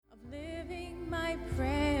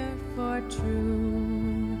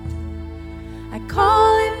I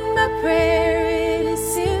call in my prayer, it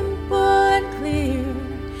is simple and clear.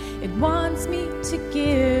 It wants me to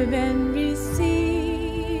give and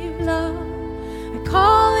receive love. I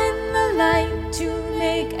call in the light to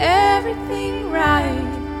make everything right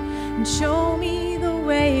and show me the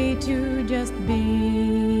way to just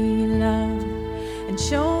be love. And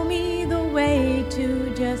show me the way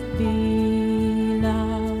to just be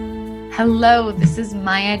love. Hello, this is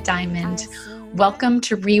Maya Diamond. Welcome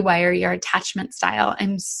to Rewire Your Attachment Style.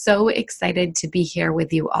 I'm so excited to be here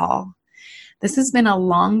with you all. This has been a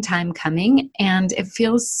long time coming, and it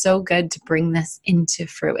feels so good to bring this into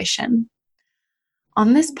fruition.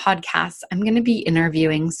 On this podcast, I'm going to be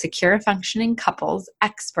interviewing secure functioning couples,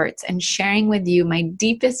 experts, and sharing with you my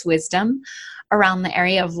deepest wisdom around the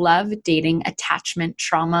area of love, dating, attachment,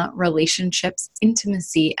 trauma, relationships,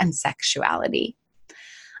 intimacy, and sexuality.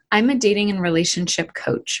 I'm a dating and relationship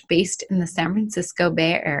coach based in the San Francisco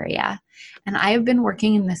Bay Area, and I have been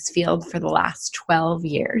working in this field for the last 12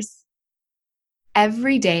 years.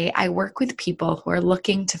 Every day, I work with people who are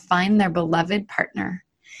looking to find their beloved partner,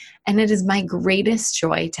 and it is my greatest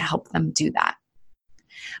joy to help them do that.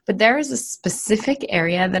 But there is a specific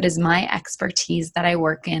area that is my expertise that I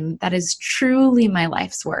work in that is truly my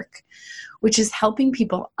life's work, which is helping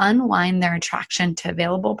people unwind their attraction to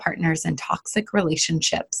available partners in toxic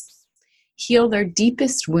relationships, heal their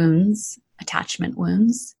deepest wounds, attachment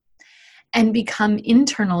wounds, and become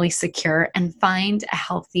internally secure and find a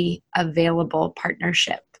healthy, available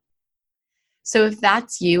partnership. So if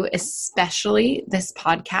that's you, especially this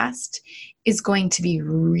podcast is going to be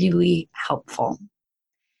really helpful.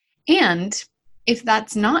 And if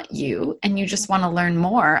that's not you and you just want to learn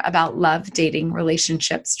more about love, dating,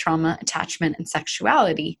 relationships, trauma, attachment, and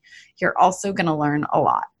sexuality, you're also going to learn a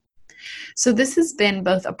lot. So this has been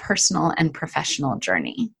both a personal and professional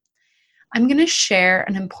journey. I'm going to share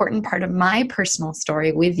an important part of my personal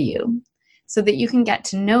story with you so that you can get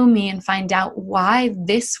to know me and find out why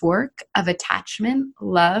this work of attachment,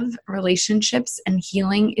 love, relationships, and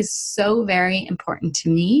healing is so very important to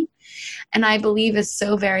me, and I believe is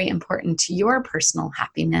so very important to your personal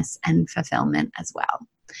happiness and fulfillment as well.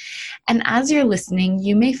 And as you're listening,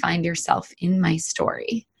 you may find yourself in my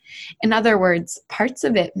story. In other words, parts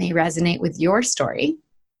of it may resonate with your story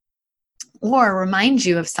or remind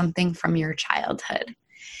you of something from your childhood.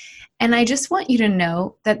 And I just want you to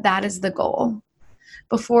know that that is the goal.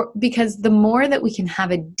 Because the more that we can have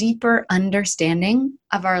a deeper understanding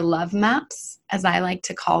of our love maps, as I like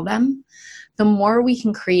to call them, the more we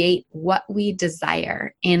can create what we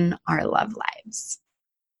desire in our love lives.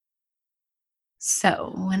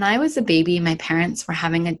 So when I was a baby, my parents were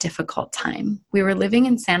having a difficult time. We were living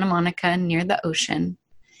in Santa Monica near the ocean,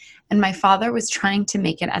 and my father was trying to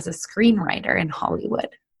make it as a screenwriter in Hollywood.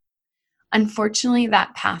 Unfortunately,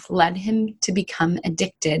 that path led him to become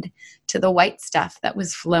addicted to the white stuff that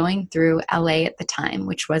was flowing through LA at the time,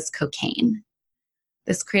 which was cocaine.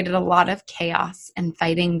 This created a lot of chaos and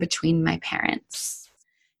fighting between my parents.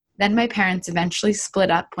 Then my parents eventually split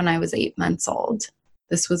up when I was 8 months old.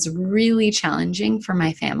 This was really challenging for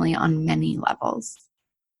my family on many levels.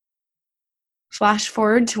 Flash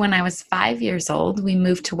forward to when I was 5 years old, we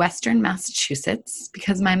moved to Western Massachusetts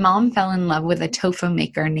because my mom fell in love with a tofu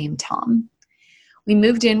maker named Tom. We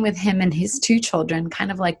moved in with him and his 2 children, kind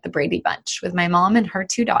of like the Brady Bunch, with my mom and her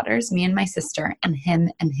 2 daughters, me and my sister, and him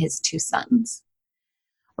and his 2 sons.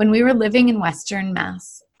 When we were living in Western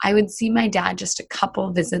Mass, I would see my dad just a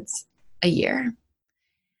couple visits a year.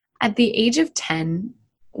 At the age of 10,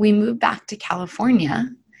 we moved back to California,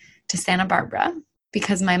 to Santa Barbara,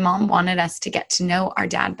 because my mom wanted us to get to know our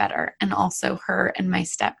dad better, and also her and my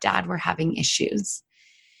stepdad were having issues.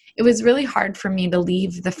 It was really hard for me to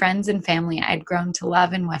leave the friends and family I had grown to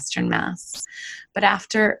love in Western Mass. But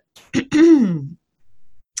after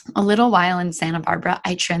a little while in Santa Barbara,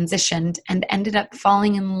 I transitioned and ended up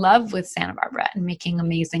falling in love with Santa Barbara and making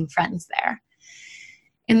amazing friends there.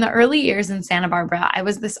 In the early years in Santa Barbara, I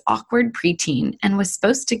was this awkward preteen and was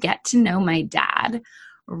supposed to get to know my dad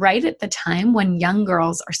right at the time when young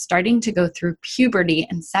girls are starting to go through puberty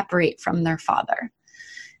and separate from their father.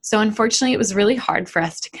 So unfortunately, it was really hard for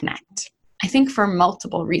us to connect, I think for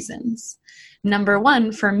multiple reasons. Number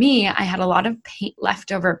one, for me, I had a lot of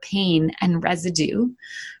leftover pain and residue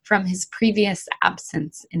from his previous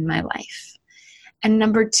absence in my life. And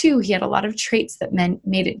number two, he had a lot of traits that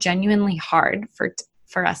made it genuinely hard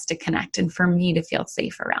for us to connect and for me to feel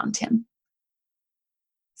safe around him.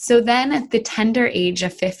 So then at the tender age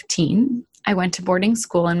of 15, I went to boarding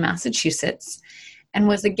school in Massachusetts and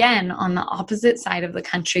was again on the opposite side of the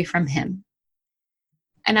country from him.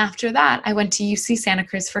 And after that, I went to UC Santa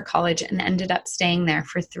Cruz for college and ended up staying there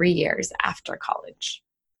for 3 years after college.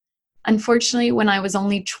 Unfortunately, when I was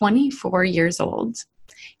only 24 years old,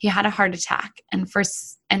 he had a heart attack.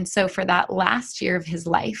 And so for that last year of his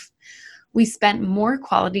life, we spent more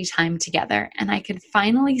quality time together, and I could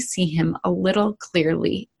finally see him a little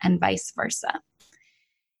clearly, and vice versa.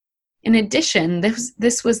 In addition,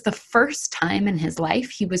 this was the first time in his life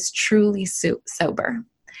he was truly sober.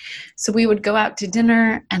 So we would go out to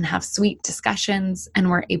dinner and have sweet discussions, and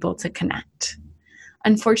were able to connect.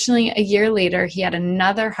 Unfortunately, a year later, he had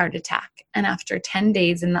another heart attack, and after 10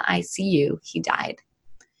 days in the ICU, he died.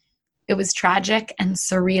 It was tragic and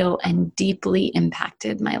surreal and deeply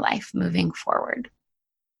impacted my life moving forward.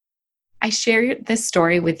 I share this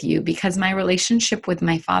story with you because my relationship with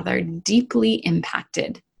my father deeply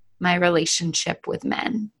impacted my relationship with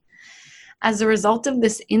men. As a result of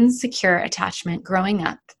this insecure attachment growing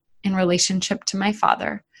up in relationship to my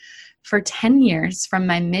father, for 10 years, from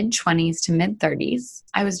my mid-20s to mid-30s,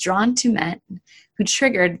 I was drawn to men who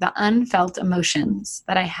triggered the unfelt emotions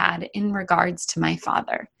that I had in regards to my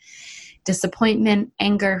father: disappointment,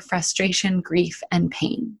 anger, frustration, grief, and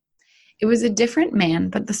pain. It was a different man,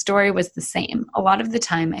 but the story was the same. A lot of the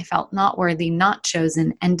time, I felt not worthy, not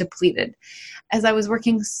chosen, and depleted, as I was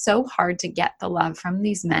working so hard to get the love from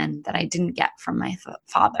these men that I didn't get from my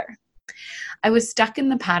father. I was stuck in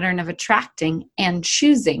the pattern of attracting and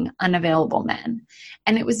choosing unavailable men,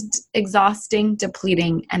 and it was exhausting,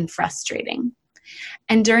 depleting, and frustrating.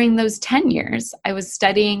 And during those 10 years, I was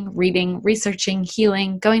studying, reading, researching,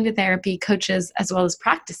 healing, going to therapy, coaches, as well as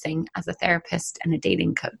practicing as a therapist and a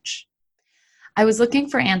dating coach. I was looking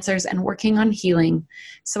for answers and working on healing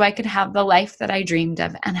so I could have the life that I dreamed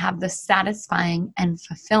of and have the satisfying and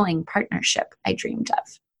fulfilling partnership I dreamed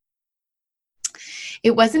of.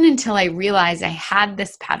 It wasn't until I realized I had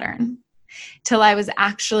this pattern till I was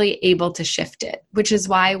actually able to shift it, which is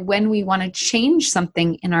why when we want to change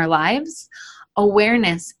something in our lives,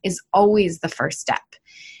 awareness is always the first step.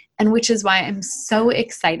 And which is why I'm so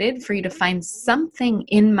excited for you to find something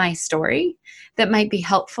in my story that might be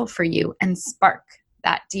helpful for you and spark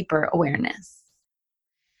that deeper awareness.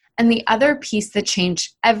 And the other piece that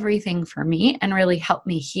changed everything for me and really helped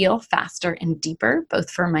me heal faster and deeper,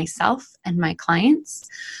 both for myself and my clients,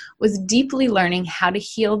 was deeply learning how to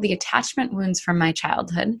heal the attachment wounds from my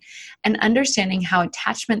childhood and understanding how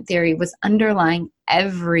attachment theory was underlying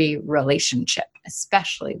every relationship,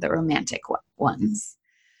 especially the romantic ones.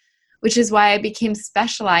 Which is why I became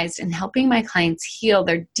specialized in helping my clients heal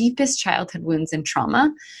their deepest childhood wounds and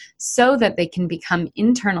trauma so that they can become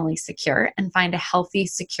internally secure and find a healthy,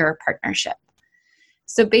 secure partnership.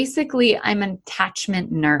 So basically, I'm an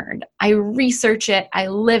attachment nerd. I research it, I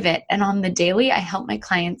live it, and on the daily, I help my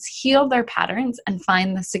clients heal their patterns and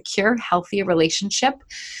find the secure, healthy relationship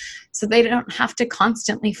so they don't have to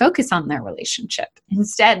constantly focus on their relationship.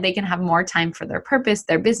 Instead, they can have more time for their purpose,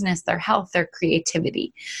 their business, their health, their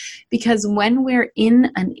creativity. Because when we're in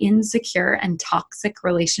an insecure and toxic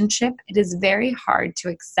relationship, it is very hard to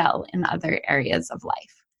excel in other areas of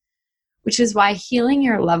life. Which is why healing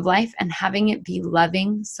your love life and having it be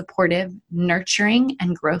loving, supportive, nurturing,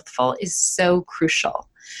 and growthful is so crucial.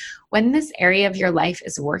 When this area of your life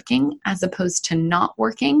is working as opposed to not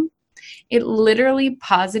working, it literally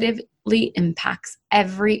positively impacts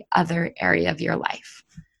every other area of your life.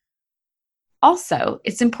 Also,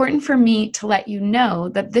 it's important for me to let you know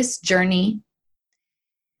that this journey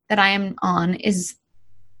that I am on it's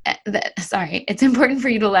important for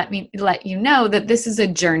you to let you know that this is a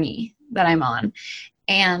journey that I'm on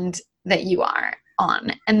and that you are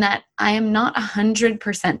on, and that I am not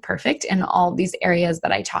 100% perfect in all these areas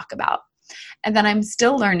that I talk about. And that I'm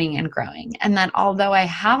still learning and growing. And that although I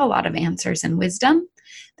have a lot of answers and wisdom,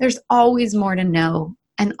 there's always more to know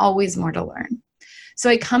and always more to learn. So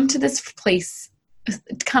I come to this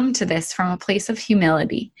from a place of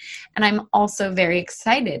humility. And I'm also very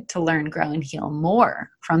excited to learn, grow, and heal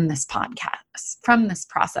more from this podcast, from this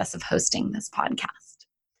process of hosting this podcast.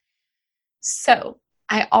 So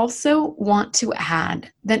I also want to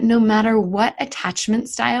add that no matter what attachment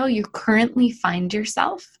style you currently find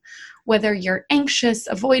yourself, whether you're anxious,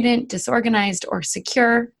 avoidant, disorganized, or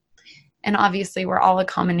secure, and obviously we're all a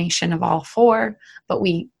combination of all four, but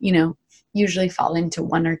we, usually fall into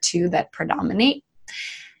one or two that predominate.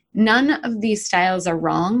 None of these styles are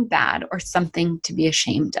wrong, bad, or something to be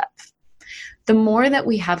ashamed of. The more that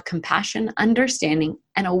we have compassion, understanding,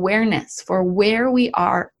 and awareness for where we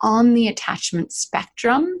are on the attachment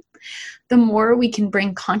spectrum, the more we can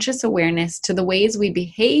bring conscious awareness to the ways we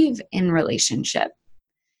behave in relationship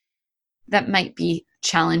that might be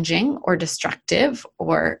challenging or destructive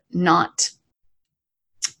or not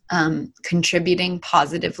contributing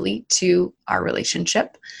positively to our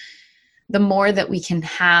relationship, the more that we can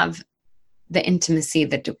have the intimacy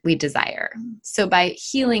that we desire. So by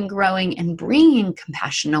healing, growing, and bringing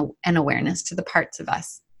compassion and awareness to the parts of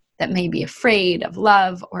us that may be afraid of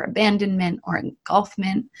love or abandonment or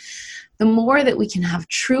engulfment, the more that we can have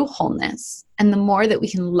true wholeness and the more that we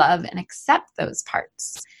can love and accept those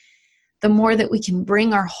parts, the more that we can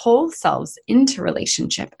bring our whole selves into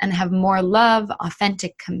relationship and have more love,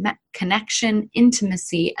 authentic connection,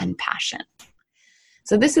 intimacy, and passion.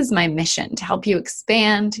 So this is my mission, to help you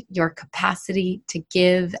expand your capacity to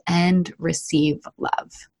give and receive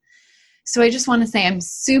love. So I just want to say I'm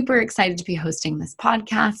super excited to be hosting this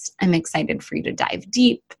podcast. I'm excited for you to dive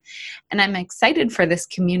deep, and I'm excited for this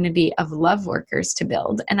community of love workers to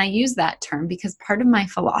build. And I use that term because part of my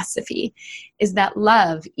philosophy is that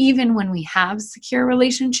love, even when we have secure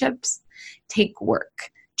relationships, take work.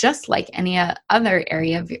 Just like any other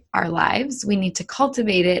area of our lives, we need to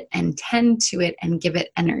cultivate it and tend to it and give it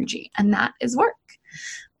energy. And that is work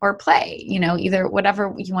or play, either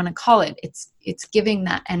whatever you want to call it. It's giving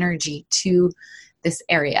that energy to this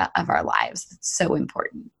area of our lives that's so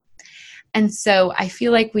important. And so I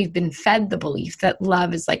feel like we've been fed the belief that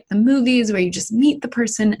love is like the movies where you just meet the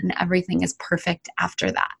person and everything is perfect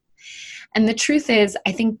after that. And the truth is,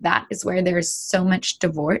 I think that is where there's so much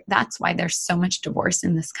divorce. That's why there's so much divorce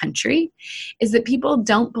in this country, is that people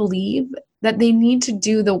don't believe that they need to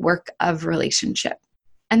do the work of relationship.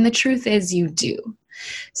 And the truth is you do.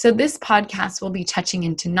 So this podcast will be touching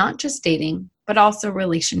into not just dating, but also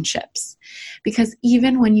relationships. Because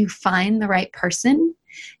even when you find the right person,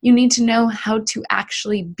 you need to know how to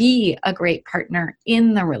actually be a great partner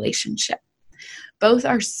in the relationship. Both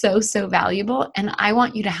are so, so valuable, and I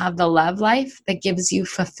want you to have the love life that gives you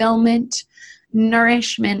fulfillment,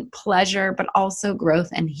 nourishment, pleasure, but also growth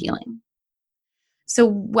and healing. So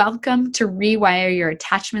welcome to Rewire Your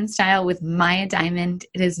Attachment Style with Maya Diamond.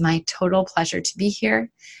 It is my total pleasure to be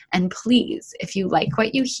here. And please, if you like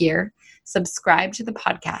what you hear, subscribe to the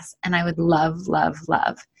podcast, and I would love, love,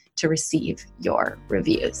 love to receive your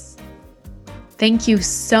reviews. Thank you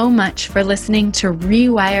so much for listening to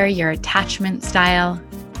Rewire Your Attachment Style.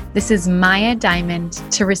 This is Maya Diamond.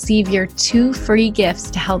 To receive your 2 free gifts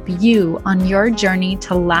to help you on your journey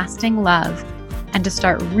to lasting love and to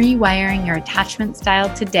start rewiring your attachment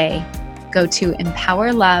style today, go to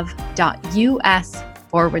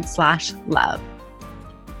empowerlove.us/love.